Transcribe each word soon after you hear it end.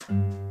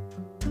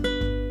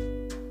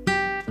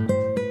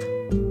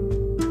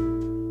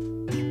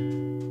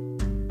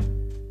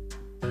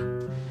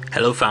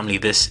Hello, family.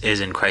 This is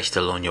In Christ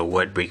Alone, your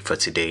word break for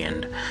today.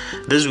 And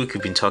this week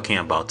we've been talking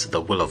about the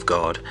will of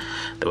God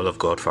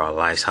for our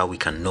lives, how we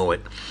can know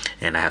it.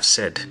 And I have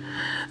said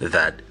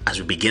that as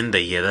we begin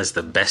the year, that's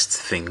the best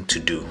thing to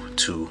do,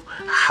 to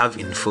have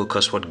in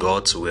focus what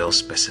God's will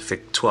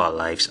specific to our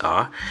lives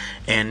are,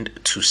 and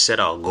to set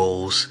our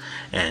goals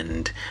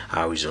and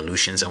our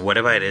resolutions and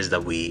whatever it is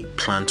that we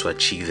plan to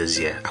achieve this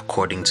year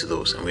according to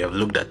those. And we have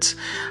looked at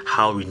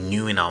how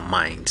renewing our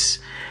minds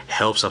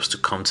helps us to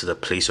come to the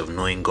place of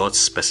knowing God's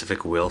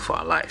specific will for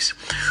our lives.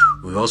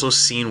 We've also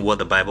seen what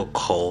the Bible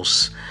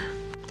calls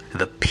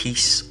the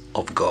peace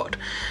of God.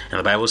 And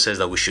the Bible says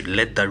that we should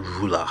let that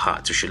rule our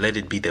hearts. We should let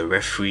it be the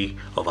referee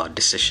of our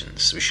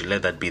decisions. We should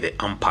let that be the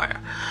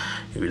umpire.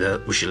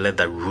 We should let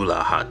that rule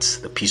our hearts,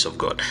 the peace of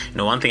God.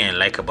 One thing I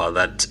like about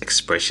that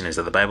expression is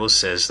that the Bible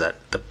says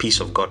that the peace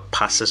of God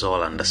passes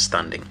all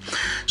understanding.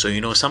 So,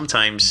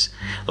 sometimes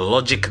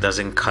logic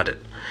doesn't cut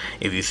it.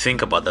 If you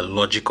think about the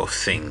logic of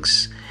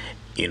things,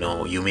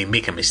 you may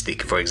make a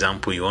mistake. For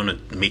example, you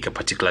want to make a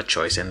particular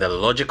choice and the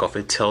logic of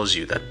it tells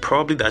you that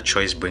probably that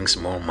choice brings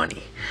more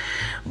money.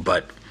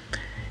 But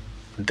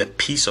the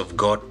peace of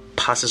God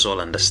passes all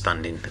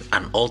understanding.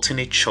 An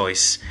alternate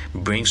choice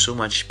brings so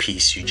much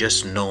peace. You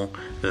just know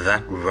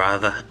that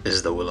rather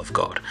is the will of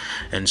God.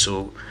 And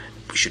so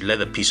we should let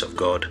the peace of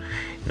God,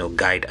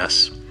 guide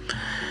us.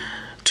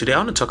 Today I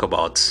want to talk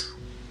about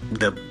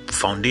the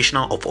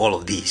foundational of all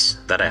of these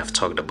that I have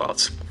talked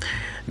about.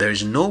 There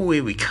is no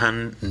way we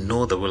can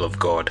know the will of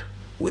God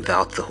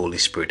without the Holy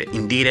Spirit.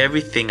 Indeed,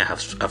 everything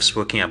I've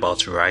spoken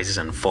about rises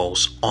and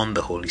falls on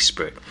the Holy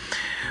Spirit.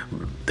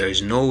 There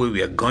is no way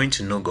we are going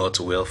to know God's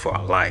will for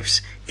our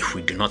lives if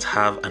we do not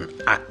have an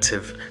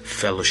active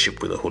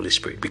fellowship with the Holy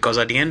Spirit. Because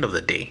at the end of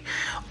the day,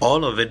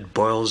 all of it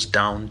boils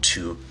down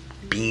to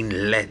being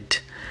led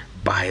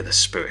by the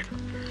Spirit.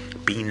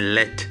 Being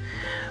led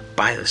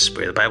by the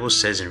Spirit. The Bible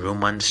says in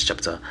Romans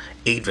chapter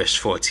 8 verse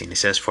 14, it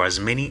says, "For as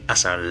many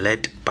as are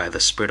led by the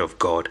Spirit of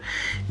God,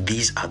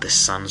 these are the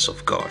sons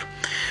of God."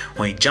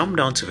 When you jump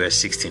down to verse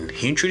 16,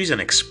 he introduced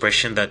an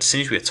expression that,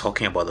 since we're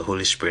talking about the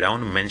Holy Spirit, I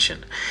want to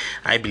mention.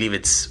 I believe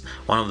it's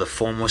one of the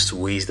foremost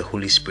ways the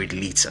Holy Spirit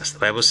leads us. The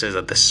Bible says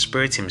that the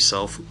Spirit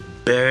himself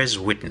bears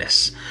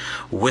witness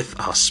with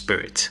our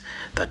spirit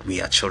that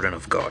we are children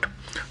of God.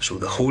 So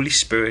the Holy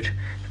Spirit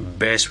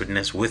bears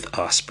witness with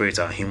our spirit,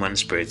 our human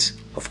spirits,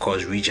 of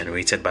course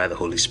regenerated by the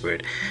Holy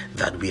Spirit,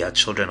 that we are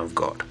children of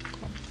God.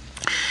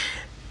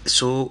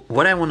 So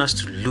what I want us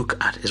to look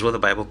at is what the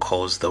Bible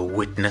calls the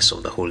witness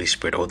of the Holy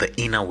Spirit, or the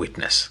inner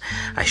witness.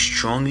 I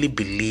strongly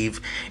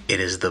believe it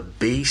is the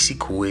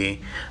basic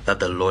way that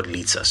the Lord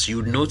leads us. You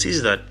would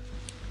notice that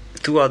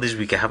throughout this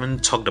week, I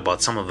haven't talked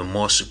about some of the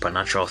more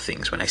supernatural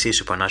things. When I say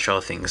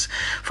supernatural things,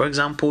 for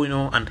example,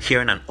 and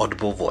hearing an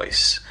audible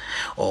voice,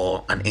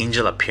 or an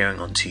angel appearing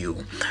unto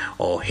you,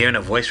 or hearing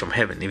a voice from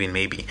heaven, even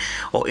maybe,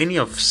 or any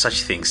of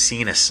such things,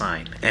 seeing a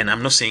sign. And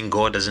I'm not saying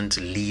God doesn't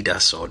lead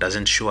us or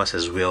doesn't show us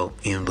his will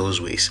in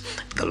those ways.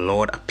 The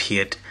Lord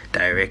appeared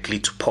directly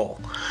to Paul.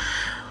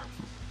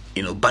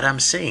 But I'm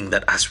saying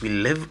that as we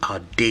live our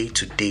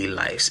day-to-day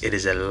lives, it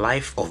is a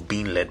life of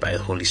being led by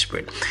the Holy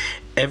Spirit.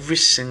 Every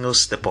single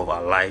step of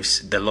our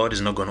lives, the Lord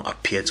is not going to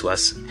appear to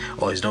us,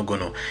 or is not going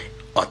to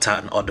utter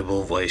an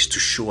audible voice to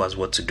show us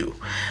what to do.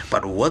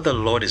 But what the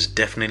Lord is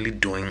definitely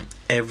doing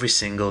every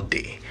single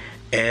day,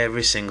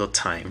 every single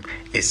time,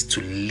 is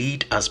to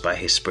lead us by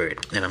his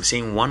Spirit. And I'm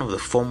saying one of the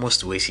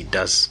foremost ways he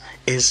does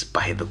is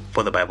by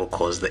what the Bible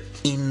calls the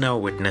inner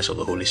witness of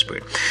the Holy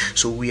Spirit.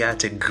 So we are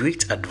at a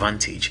great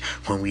advantage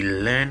when we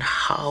learn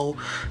how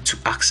to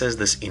access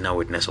this inner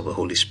witness of the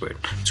Holy Spirit,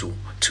 to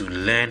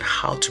learn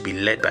how to be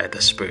led by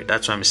the Spirit.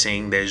 That's why I'm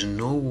saying there's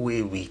no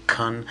way we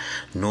can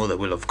know the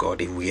will of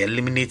God if we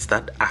eliminate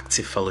that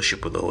active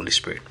fellowship with the Holy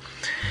Spirit.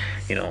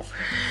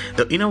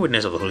 The inner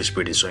witness of the Holy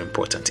Spirit is so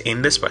important.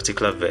 In this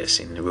particular verse,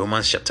 in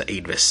Romans chapter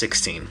 8 verse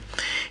 16,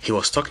 he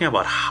was talking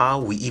about how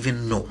we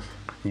even know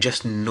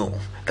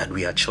that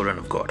we are children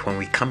of God. When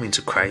we come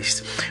into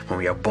Christ, when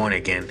we are born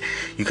again,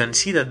 you can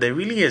see that there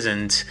really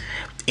isn't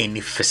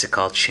any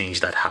physical change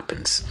that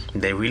happens.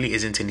 There really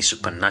isn't any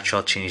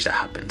supernatural change that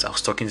happens. I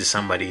was talking to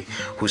somebody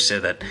who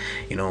said that,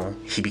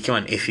 he became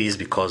an atheist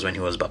because when he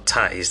was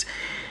baptized,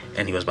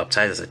 and he was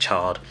baptized as a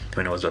child,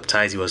 when he was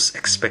baptized, he was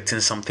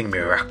expecting something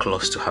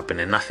miraculous to happen,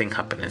 and nothing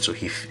happened, and so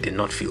he did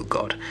not feel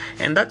God.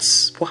 And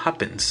that's what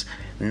happens.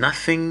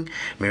 Nothing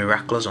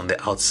miraculous on the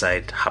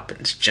outside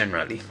happens,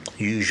 generally,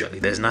 usually.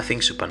 There's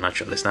nothing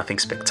supernatural, there's nothing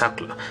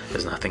spectacular,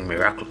 there's nothing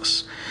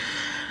miraculous.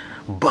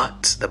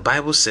 But the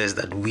Bible says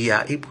that we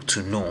are able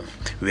to know,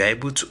 we are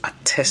able to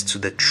attest to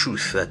the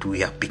truth that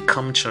we have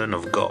become children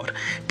of God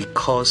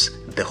because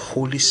the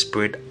Holy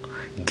Spirit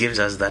gives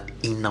us that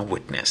inner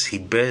witness. He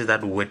bears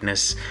that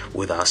witness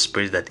with our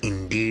spirit that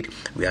indeed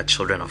we are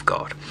children of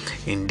God.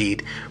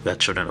 Indeed, we are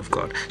children of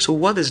God. So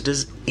what is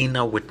this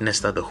inner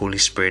witness that the Holy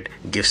Spirit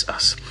gives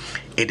us?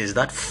 It is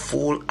that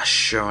full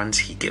assurance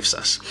he gives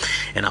us.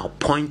 And I'll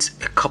point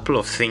a couple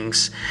of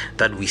things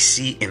that we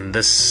see in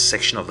this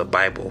section of the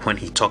Bible when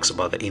he talks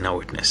about the inner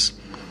witness.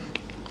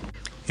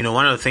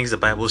 One of the things the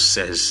Bible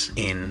says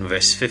in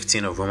verse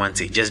 15 of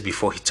Romans 8, just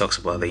before he talks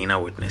about the inner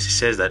witness, he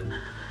says that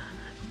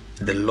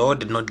the Lord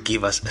did not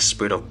give us a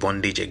spirit of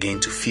bondage again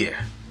to fear.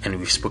 And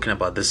we've spoken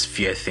about this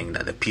fear thing,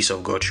 that the peace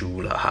of God should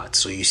rule our hearts.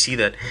 So you see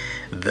that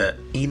the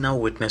inner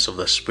witness of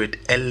the Spirit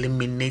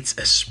eliminates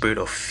a spirit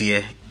of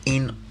fear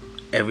in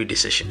every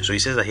decision. So he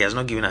says that he has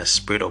not given us a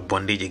spirit of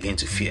bondage again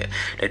to fear.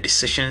 The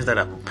decisions that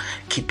are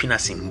keeping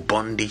us in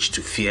bondage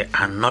to fear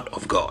are not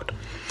of God.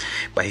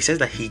 But he says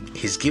that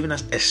he's given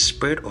us a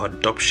spirit of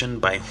adoption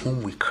by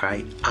whom we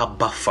cry,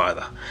 Abba,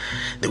 Father.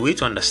 The way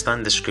to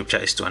understand the scripture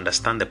is to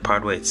understand the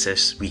part where it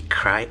says we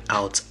cry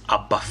out,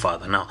 Abba,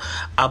 Father. Now,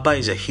 Abba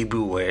is a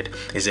Hebrew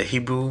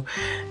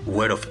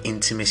word of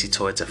intimacy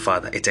towards a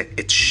father.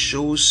 It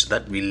shows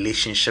that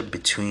relationship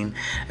between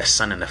a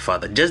son and a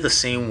father. Just the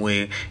same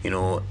way,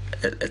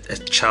 a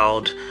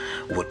child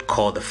would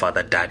call the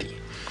father daddy.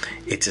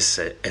 It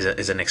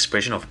is an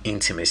expression of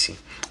intimacy,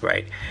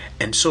 right?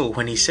 And so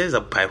when he says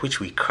that by which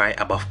we cry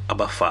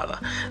Abba Father,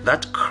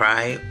 that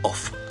cry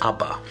of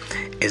Abba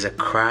is a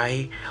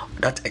cry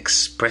that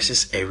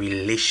expresses a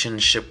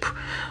relationship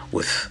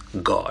with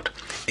God.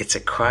 It's a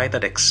cry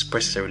that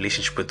expresses a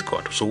relationship with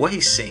God. So what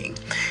he's saying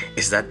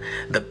is that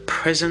the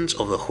presence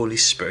of the Holy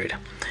Spirit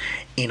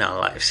in our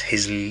lives,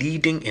 his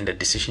leading in the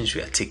decisions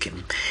we are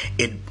taking,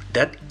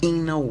 that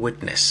inner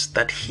witness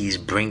that he's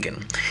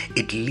bringing,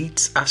 it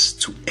leads us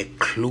to a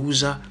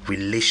closer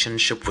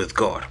relationship with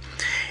God.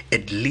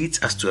 It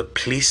leads us to a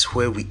place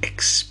where we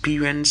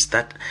experience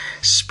that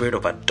spirit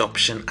of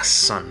adoption as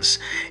sons.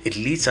 It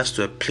leads us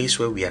to a place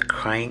where we are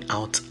crying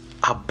out,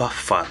 Abba,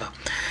 Father.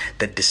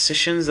 The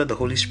decisions that the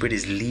Holy Spirit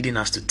is leading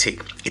us to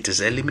take, it is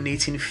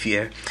eliminating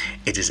fear,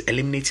 it is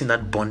eliminating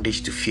that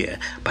bondage to fear,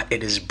 but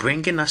it is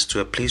bringing us to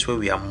a place where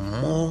we are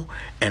more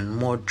and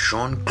more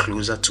drawn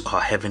closer to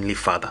our Heavenly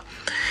Father.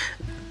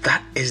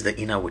 That is the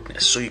inner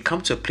witness. So you come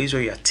to a place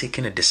where you are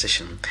taking a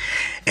decision,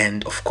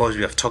 and of course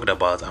we have talked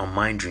about our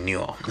mind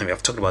renewal, and we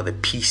have talked about the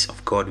peace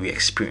of God we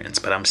experience.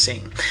 But I'm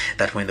saying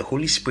that when the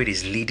Holy Spirit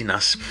is leading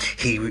us,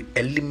 he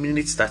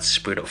eliminates that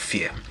spirit of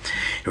fear.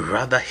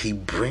 Rather, he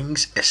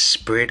brings a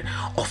spirit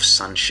of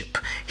sonship.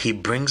 He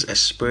brings a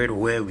spirit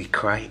where we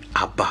cry,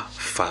 Abba,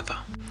 Father.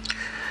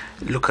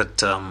 Look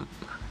at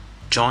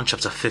John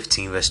chapter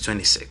 15 verse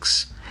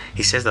 26.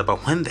 He says that,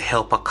 but when the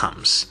Helper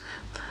comes,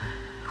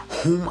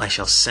 whom I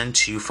shall send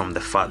to you from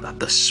the Father,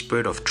 the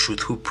Spirit of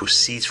truth who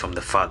proceeds from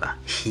the Father,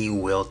 he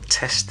will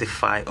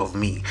testify of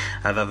me.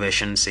 Other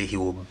versions say he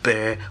will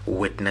bear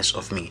witness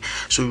of me.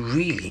 So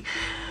really,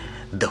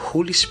 the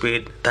Holy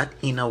Spirit, that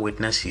inner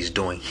witness he's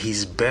doing,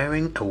 he's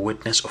bearing a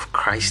witness of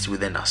Christ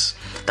within us.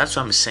 That's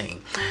what I'm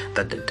saying,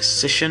 that the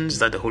decisions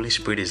that the Holy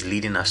Spirit is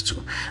leading us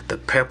to, the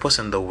purpose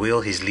and the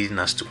will he's leading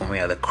us to, when we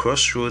are at the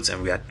crossroads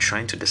and we are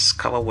trying to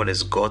discover what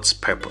is God's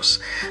purpose,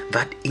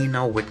 that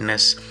inner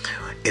witness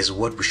is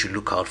what we should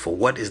look out for.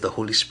 What is the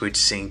Holy Spirit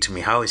saying to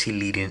me? How is he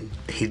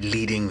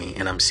leading me?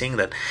 And I'm saying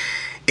that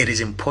it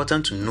is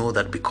important to know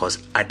that, because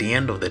at the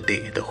end of the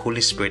day, the Holy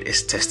Spirit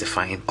is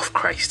testifying of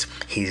Christ.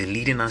 He is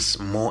leading us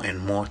more and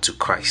more to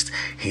Christ.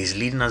 He is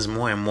leading us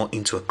more and more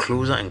into a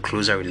closer and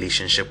closer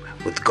relationship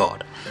with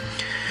God.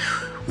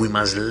 We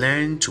must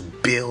learn to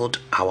build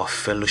our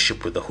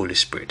fellowship with the Holy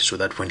Spirit so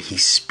that when he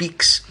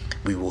speaks,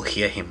 we will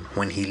hear him.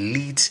 When he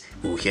leads,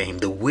 we will hear him.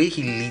 The way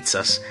he leads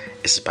us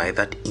is by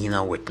that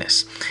inner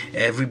witness.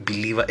 Every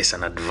believer is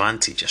an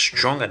advantage, a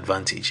strong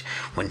advantage,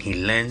 when he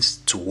learns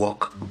to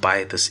walk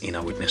by this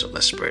inner witness of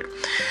the Spirit.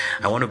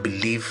 I want to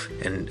believe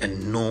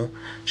and know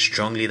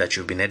strongly that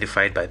you've been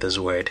edified by this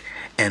word,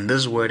 and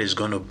this word is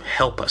going to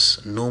help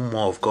us know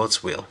more of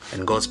God's will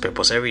and God's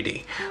purpose every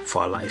day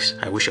for our lives.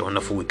 I wish you a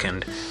wonderful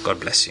weekend. God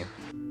bless you.